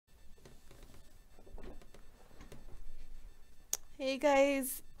Hey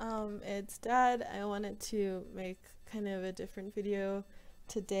guys, it's Dad. I wanted to make kind of a different video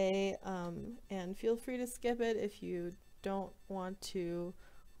today, and feel free to skip it if you don't want to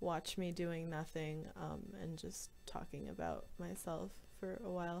watch me doing nothing, and just talking about myself for a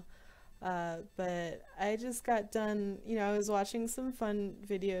while. But I just got done, I was watching some fun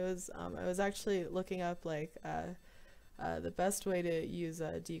videos. I was actually looking up the best way to use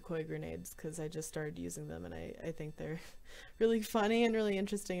decoy grenades because I just started using them and I think they're really funny and really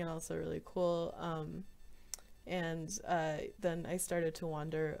interesting and also really cool. And then I started to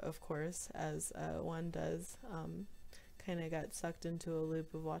wander, of course, as one does. Kind of got sucked into a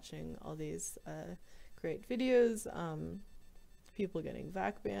loop of watching all these great videos, people getting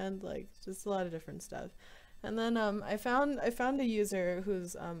vac banned, like just a lot of different stuff. And then I found a user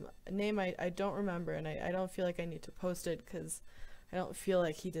whose name I don't remember, and I don't feel like I need to post it because I don't feel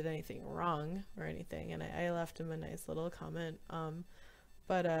like he did anything wrong or anything, and I left him a nice little comment.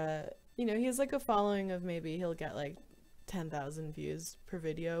 But he has like a following of, maybe he'll get like 10,000 views per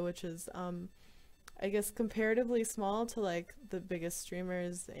video, which is I guess comparatively small to like the biggest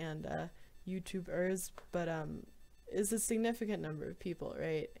streamers and YouTubers, but is a significant number of people,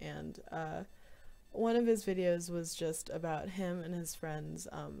 right? And one of his videos was just about him and his friends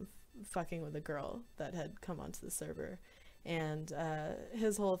fucking with a girl that had come onto the server, and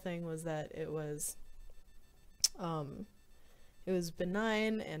his whole thing was that it was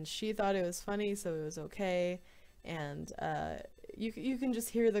benign and she thought it was funny, so it was okay. And you can just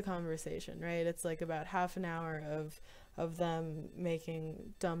hear the conversation, right? It's like about half an hour of them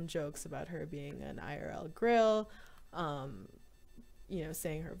making dumb jokes about her being an IRL grill,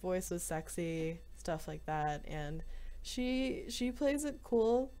 saying her voice was sexy, stuff like that. And she plays it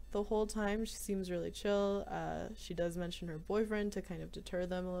cool the whole time. She seems really chill. She does mention her boyfriend to kind of deter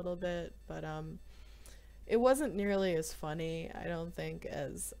them a little bit, but it wasn't nearly as funny, I don't think,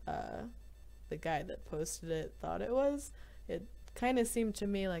 as the guy that posted it thought it was. It kind of seemed to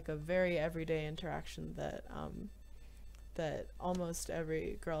me like a very everyday interaction that that almost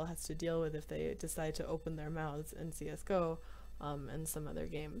every girl has to deal with if they decide to open their mouths in CSGO. And some other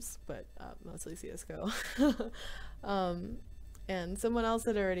games, but mostly CSGO. And someone else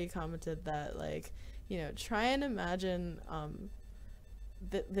had already commented that, like, try and imagine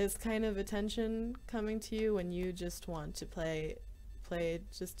this kind of attention coming to you when you just want to play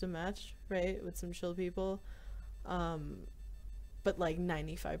just a match, right, with some chill people, but like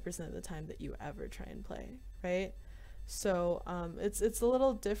 95% of the time that you ever try and play, right? So it's a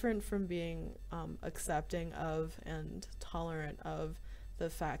little different from being accepting of and tolerant of the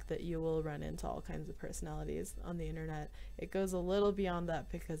fact that you will run into all kinds of personalities on the internet. It goes a little beyond that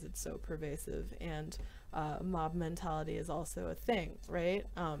because it's so pervasive, and mob mentality is also a thing, right?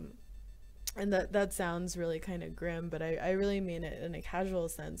 And that sounds really kind of grim, but I really mean it in a casual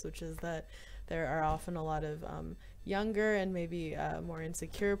sense, which is that there are often a lot of younger and maybe more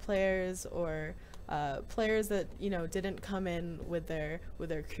insecure players, or players that didn't come in with their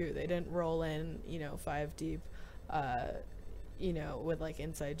crew. They didn't roll in 5 deep with like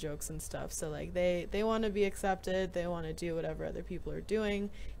inside jokes and stuff. So like they want to be accepted, they want to do whatever other people are doing,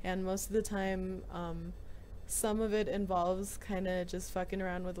 and most of the time some of it involves kind of just fucking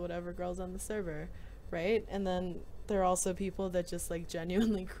around with whatever girls on the server, right? And then there are also people that just like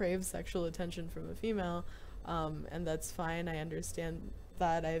genuinely crave sexual attention from a female, and that's fine. I understand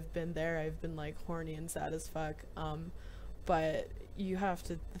that. I've been there. I've been like horny and sad as fuck, but you have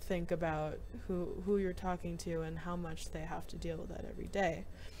to think about who you're talking to and how much they have to deal with that every day.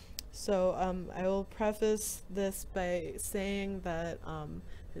 So I will preface this by saying that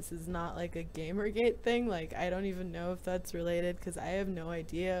this is not like a Gamergate thing. Like, I don't even know if that's related because I have no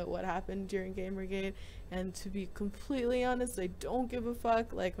idea what happened during Gamergate, and to be completely honest, I don't give a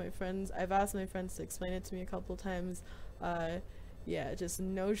fuck. Like, I've asked my friends to explain it to me a couple times. Yeah, just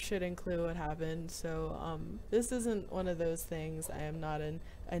no shit and clue what happened. So this isn't one of those things. I am not an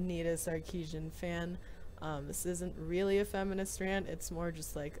Anita Sarkeesian fan. This isn't really a feminist rant. It's more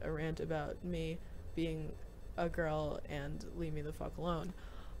just like a rant about me being a girl, and leave me the fuck alone.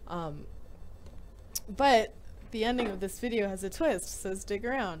 But the ending of this video has a twist, so stick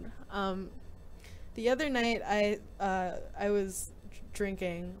around. The other night I was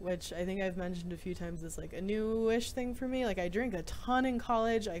drinking, which I think I've mentioned a few times is like a newish thing for me. Like, I drink a ton in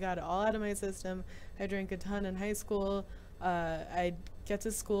college. I got it all out of my system. I drank a ton in high school. I get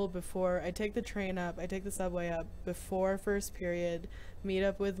to school before, I take the train up, I take the subway up before first period, meet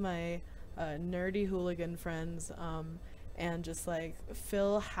up with my nerdy hooligan friends, and just like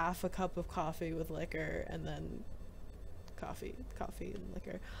fill half a cup of coffee with liquor, and then coffee and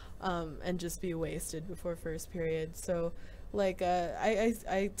liquor, and just be wasted before first period. So like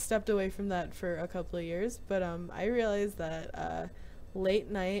I stepped away from that for a couple of years, but I realized that late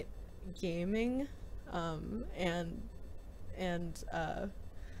night gaming and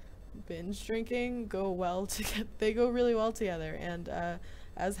binge drinking they go really well together, and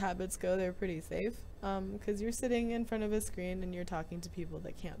as habits go, they're pretty safe, because you're sitting in front of a screen and you're talking to people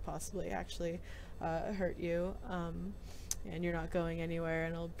that can't possibly actually hurt you, and you're not going anywhere,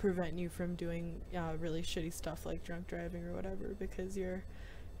 and it'll prevent you from doing really shitty stuff like drunk driving or whatever, because you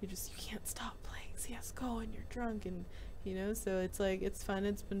can't stop playing CS:GO and you're drunk, and so it's like, it's fun.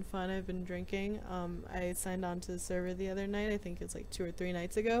 It's been fun. I've been drinking. I signed on to the server the other night. I think it's like 2 or 3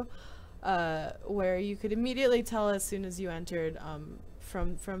 nights ago, where you could immediately tell as soon as you entered,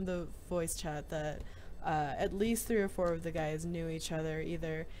 from the voice chat, that at least 3 or 4 of the guys knew each other,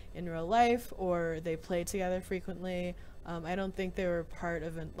 either in real life or they played together frequently. I don't think they were part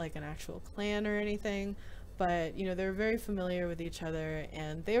of an actual clan or anything, but they were very familiar with each other,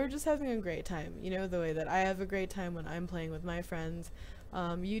 and they were just having a great time, the way that I have a great time when I'm playing with my friends.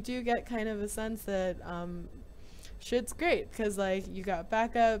 You do get kind of a sense that shit's great, because you got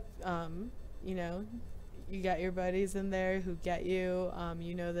backup, you got your buddies in there who get you,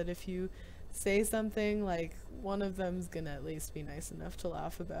 that if you say something, one of them's gonna at least be nice enough to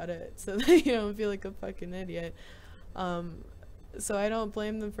laugh about it, so that you don't feel like a fucking idiot. So I don't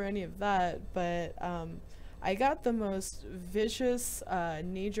blame them for any of that, but I got the most vicious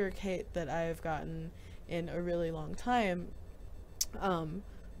knee-jerk hate that I've gotten in a really long time,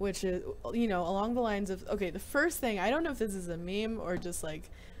 which is, along the lines of, okay, the first thing, I don't know if this is a meme or just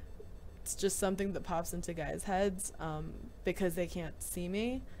it's just something that pops into guys' heads, because they can't see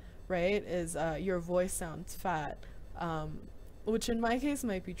me, right, is your voice sounds fat, which in my case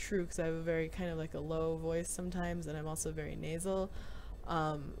might be true, because I have a very kind of a low voice sometimes, and I'm also very nasal,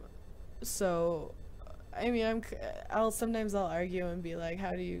 so I mean, sometimes I'll argue and be like,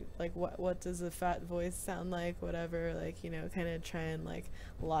 how do you, what does a fat voice sound like, whatever, kind of try and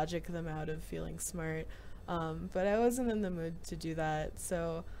logic them out of feeling smart, but I wasn't in the mood to do that,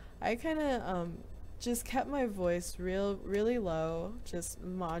 so I kind of just kept my voice really low, just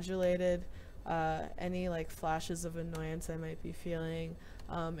modulated any flashes of annoyance I might be feeling.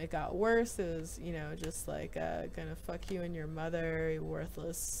 It got worse. It was, just gonna fuck you and your mother, you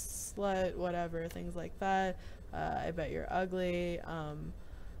worthless slut, whatever, things like that. I bet you're ugly.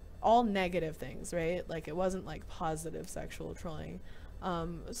 All negative things, right? It wasn't positive sexual trolling.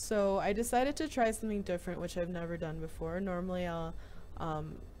 So I decided to try something different, which I've never done before. Normally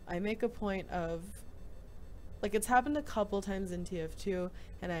I make a point of, it's happened a couple times in TF2,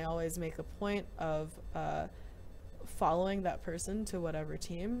 and I always make a point of following that person to whatever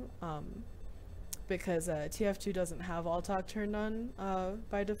team, because TF2 doesn't have all talk turned on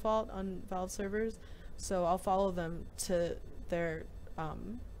by default on Valve servers, so I'll follow them to their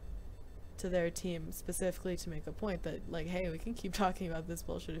team specifically to make a point that hey, we can keep talking about this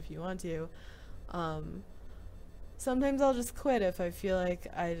bullshit if you want to. Sometimes I'll just quit if I feel like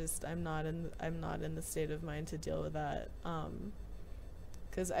I'm not in the state of mind to deal with that.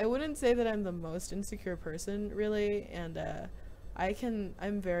 Because I wouldn't say that I'm the most insecure person, really, and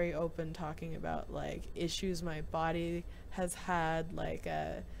I'm very open talking about issues my body has had,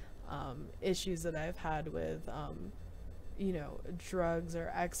 issues that I've had with drugs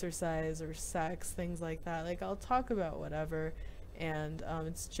or exercise or sex, things like that. I'll talk about whatever, and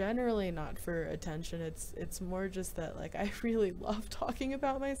it's generally not for attention. It's more just that I really love talking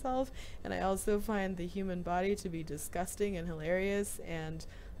about myself, and I also find the human body to be disgusting and hilarious and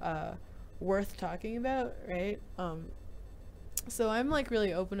worth talking about, right? So I'm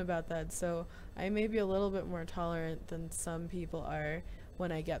really open about that, so I may be a little bit more tolerant than some people are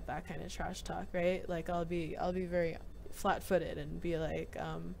when I get that kind of trash talk, right? I'll be very flat-footed and be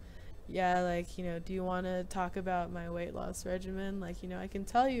yeah, do you want to talk about my weight loss regimen? I can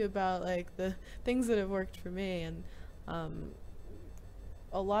tell you about the things that have worked for me, and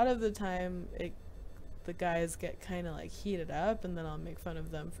a lot of the time the guys get kind of heated up, and then I'll make fun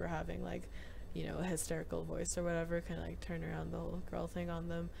of them for having a hysterical voice or whatever, kind of turn around the whole girl thing on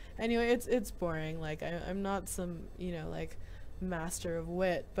them. Anyway, it's boring. I'm not some master of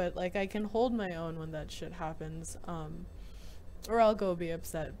wit, but I can hold my own when that shit happens, or I'll go be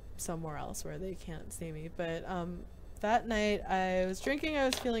upset somewhere else where they can't see me. But that night I was drinking, I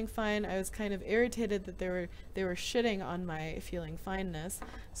was feeling fine. I was kind of irritated that they were shitting on my feeling fineness,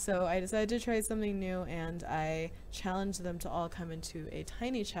 so I decided to try something new, and I challenged them to all come into a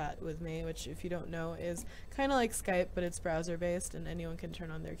tiny chat with me, which, if you don't know, is kind of like Skype, but it's browser based, and anyone can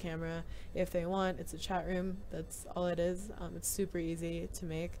turn on their camera if they want. It's a chat room, that's all it is. It's super easy to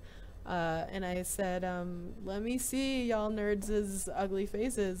make. And I said, let me see y'all nerds' ugly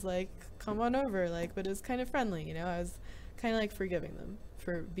faces, like, come on over, like, but it was kind of friendly, you know. I was kind of like forgiving them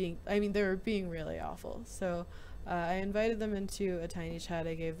for being, I mean, they were being really awful. So I invited them into a tiny chat.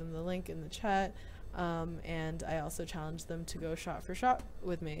 I gave them the link in the chat, and I also challenged them to go shot for shot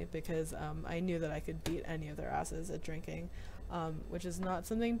with me, because I knew that I could beat any of their asses at drinking, which is not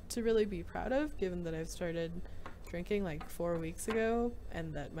something to really be proud of, given that I've started drinking like 4 weeks ago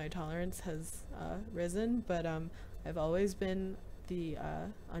and that my tolerance has risen. But I've always been the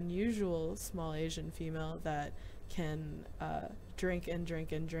unusual small Asian female that can drink and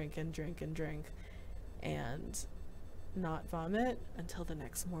drink and drink and drink and drink and not vomit until the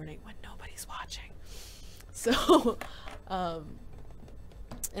next morning when nobody's watching. So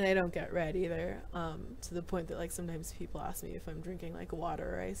and I don't get red either, to the point that like sometimes people ask me if I'm drinking like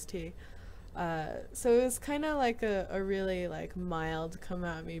water or iced tea. So it was kind of like a really like mild come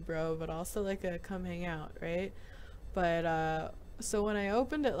at me bro, but also like a come hang out, right? But so when I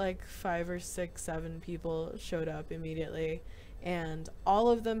opened it, like 5 or 6, 7 people showed up immediately, and all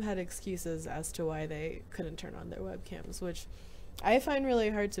of them had excuses as to why they couldn't turn on their webcams, which I find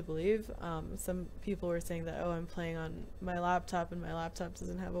really hard to believe. Some people were saying that, oh, I'm playing on my laptop and my laptop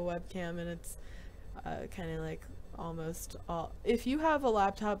doesn't have a webcam, and it's kind of like almost all, if you have a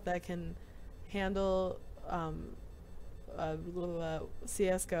laptop that can handle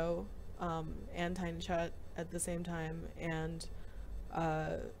CSGO and Tiny Chat at the same time, and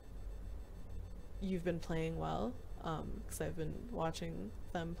you've been playing well, because I've been watching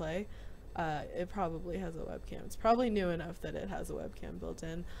them play, it probably has a webcam. It's probably new enough that it has a webcam built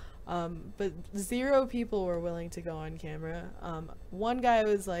in. But 0 people were willing to go on camera. One guy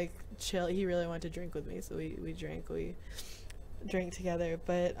was like chill, he really wanted to drink with me, so we drank together.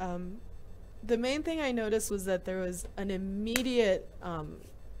 But the main thing I noticed was that there was an immediate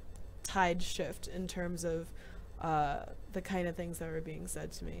tide shift in terms of the kind of things that were being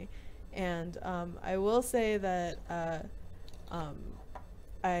said to me. And I will say that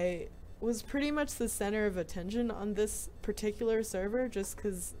I was pretty much the center of attention on this particular server, just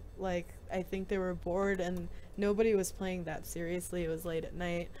because like I think they were bored and nobody was playing that seriously. It was late at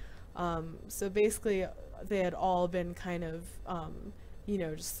night. So basically they had all been kind of you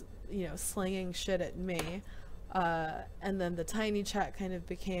know, just, you know, slinging shit at me, and then the tiny chat kind of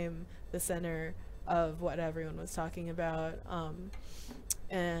became the center of what everyone was talking about,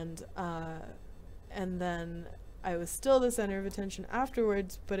 and then I was still the center of attention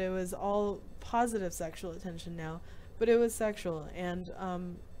afterwards, but it was all positive sexual attention now, but it was sexual. And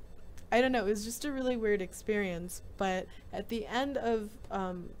I don't know, it was just a really weird experience. But at the end of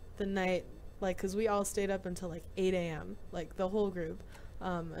the night, like, because we all stayed up until like 8 a.m., like the whole group,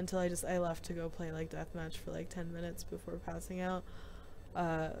 until I left to go play like deathmatch for like 10 minutes before passing out.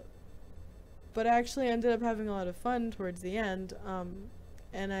 But I actually ended up having a lot of fun towards the end,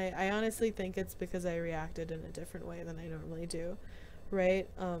 and I honestly think it's because I reacted in a different way than I normally do, right?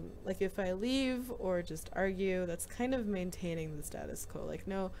 Like if I leave or just argue, that's kind of maintaining the status quo. Like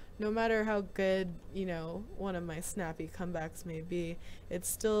no matter how good, you know, one of my snappy comebacks may be, it's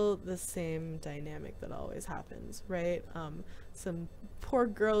still the same dynamic that always happens, right? Some poor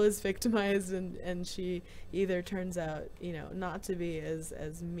girl is victimized, and she either turns out, you know, not to be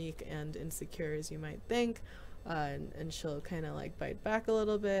as meek and insecure as you might think, and she'll kind of like bite back a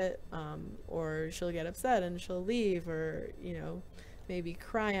little bit, or she'll get upset and she'll leave, or, you know, maybe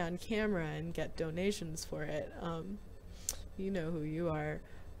cry on camera and get donations for it. You know who you are.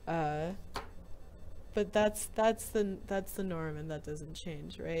 But that's the norm, and that doesn't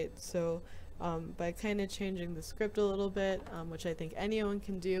change, right? So by kind of changing the script a little bit, which I think anyone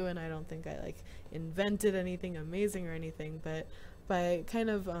can do, and I don't think I like invented anything amazing or anything, but by kind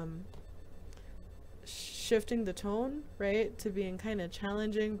of shifting the tone, right, to being kind of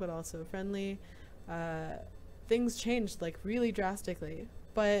challenging but also friendly, things changed like really drastically.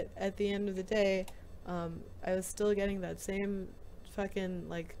 But at the end of the day, I was still getting that same fucking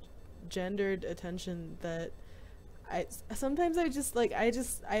like gendered attention that sometimes I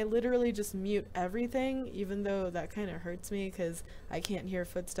literally just mute everything, even though that kind of hurts me because I can't hear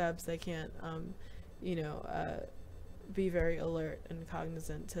footsteps. I can't you know, be very alert and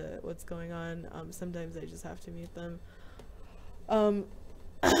cognizant to what's going on. Sometimes I just have to mute them.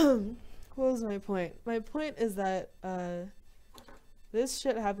 What was my point? My point is that this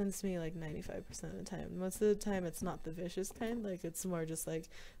shit happens to me like 95% of the time. Most of the time it's not the vicious kind, like it's more just like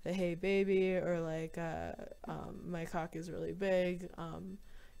the hey baby, or like my cock is really big,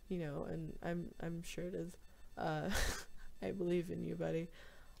 you know, and I'm sure it is. I believe in you, buddy.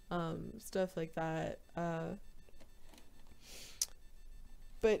 Stuff like that.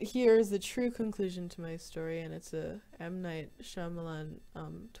 but here's the true conclusion to my story, and it's a M. Night Shyamalan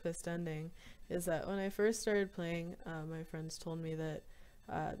twist ending, is that when I first started playing, my friends told me that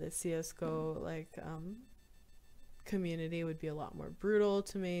the CSGO community would be a lot more brutal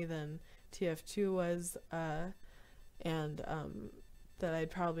to me than TF2 was, and that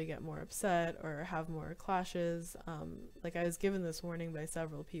I'd probably get more upset or have more clashes. Like, I was given this warning by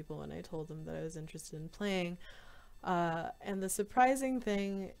several people when I told them that I was interested in playing. And the surprising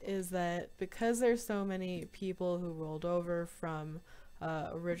thing is that because there's so many people who rolled over from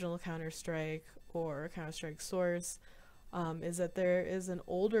original Counter-Strike or Counter-Strike Source, is that there is an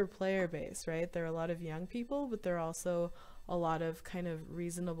older player base, right? There are a lot of young people, but there are also a lot of kind of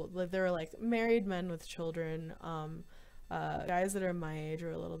reasonable, like, there are like married men with children, guys that are my age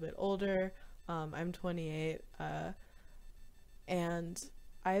or a little bit older. I'm 28, and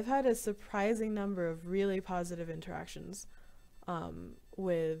I've had a surprising number of really positive interactions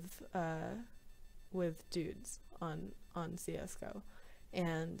with dudes on CSGO,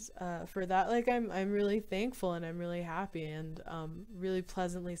 and for that, like, I'm really thankful, and I'm really happy, and really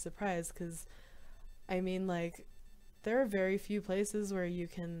pleasantly surprised, because I mean, like, there are very few places where you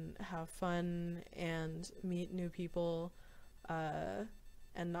can have fun and meet new people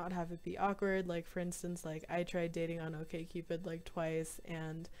and not have it be awkward. Like, for instance, like, I tried dating on OkCupid like twice,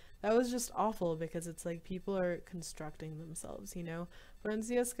 and that was just awful, because it's like people are constructing themselves, you know? But in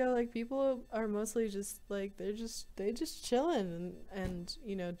CSGO, like, people are mostly just like, they just chilling and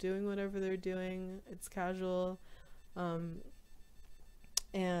you know, doing whatever they're doing. It's casual,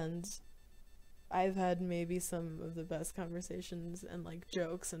 and I've had maybe some of the best conversations and like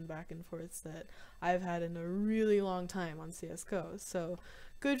jokes and back and forths that I've had in a really long time on CSGO. So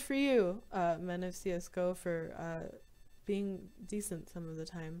good for you, men of CSGO, for being decent some of the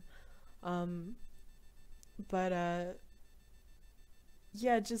time.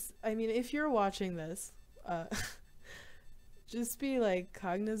 Yeah, just, I mean, if you're watching this, just be like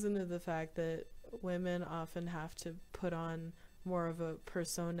cognizant of the fact that women often have to put on more of a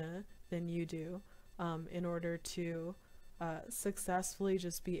persona than you do, in order to successfully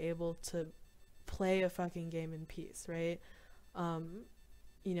just be able to play a fucking game in peace, right?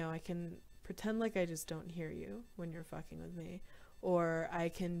 You know, I can pretend like I just don't hear you when you're fucking with me, or I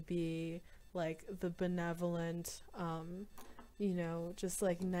can be like the benevolent, you know, just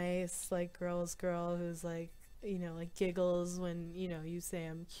like nice, like girl's girl who's like, you know, like giggles when, you know, you say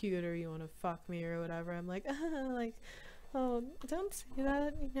I'm cute or you want to fuck me or whatever. I'm like, like, oh, don't say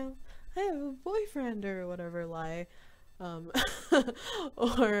that, you know, I have a boyfriend or whatever lie.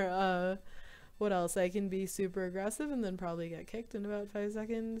 Or what else? I can be super aggressive and then probably get kicked in about 5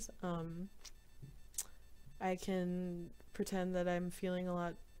 seconds. I can pretend that I'm feeling a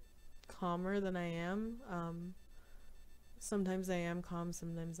lot calmer than I am. Sometimes I am calm,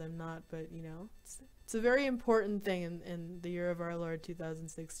 sometimes I'm not, but you know, it's a very important thing in the year of our Lord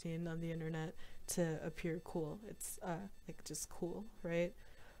 2016 on the internet to appear cool. It's like just cool, right?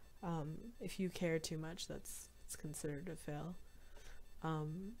 If you care too much, it's considered a fail.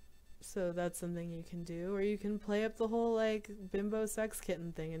 So that's something you can do, or you can play up the whole like bimbo sex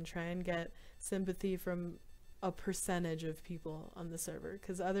kitten thing and try and get sympathy from a percentage of people on the server,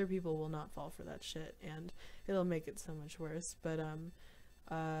 because other people will not fall for that shit and it'll make it so much worse. But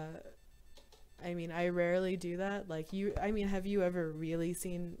I mean, I rarely do that. Like, I mean, have you ever really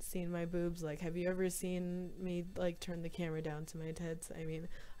seen my boobs? Like, have you ever seen me like turn the camera down to my tits? I mean,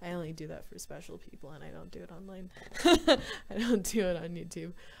 I only do that for special people, and I don't do it online. I don't do it on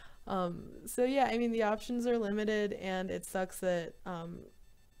YouTube. So yeah, I mean, the options are limited, and it sucks that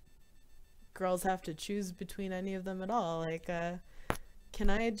girls have to choose between any of them at all. Like, can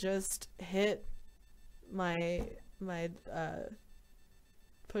I just hit my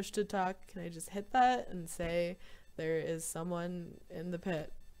push to talk? Can I just hit that and say there is someone in the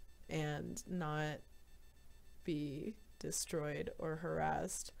pit and not be destroyed or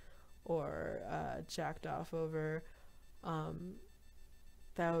harassed or jacked off over?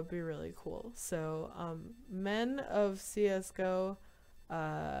 That would be really cool. So men of CSGO,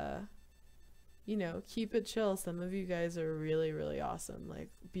 you know, keep it chill. Some of you guys are really, really awesome, like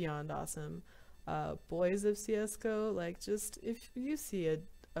beyond awesome. Boys of CSGO, like, just if you see a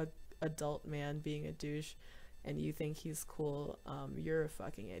adult man being a douche and you think he's cool, you're a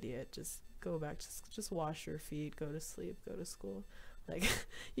fucking idiot. Just go back, just wash your feet, go to sleep, go to school. Like,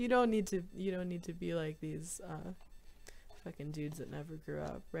 you don't need to be like these fucking dudes that never grew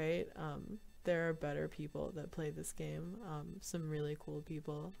up, right? There are better people that play this game, some really cool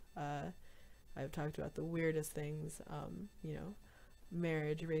people. I've talked about the weirdest things, you know,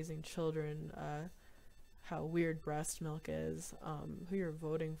 marriage, raising children, how weird breast milk is, who you're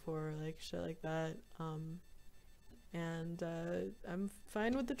voting for, like shit like that. And I'm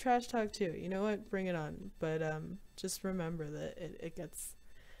fine with the trash talk too. You know what? Bring it on. But just remember that it gets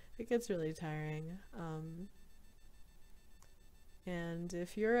really tiring. And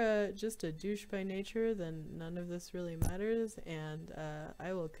if you're just a douche by nature, then none of this really matters, and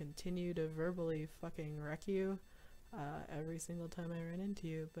I will continue to verbally fucking wreck you every single time I run into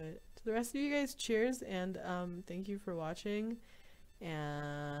you. But to the rest of you guys, cheers, and thank you for watching,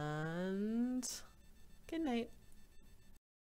 and good night.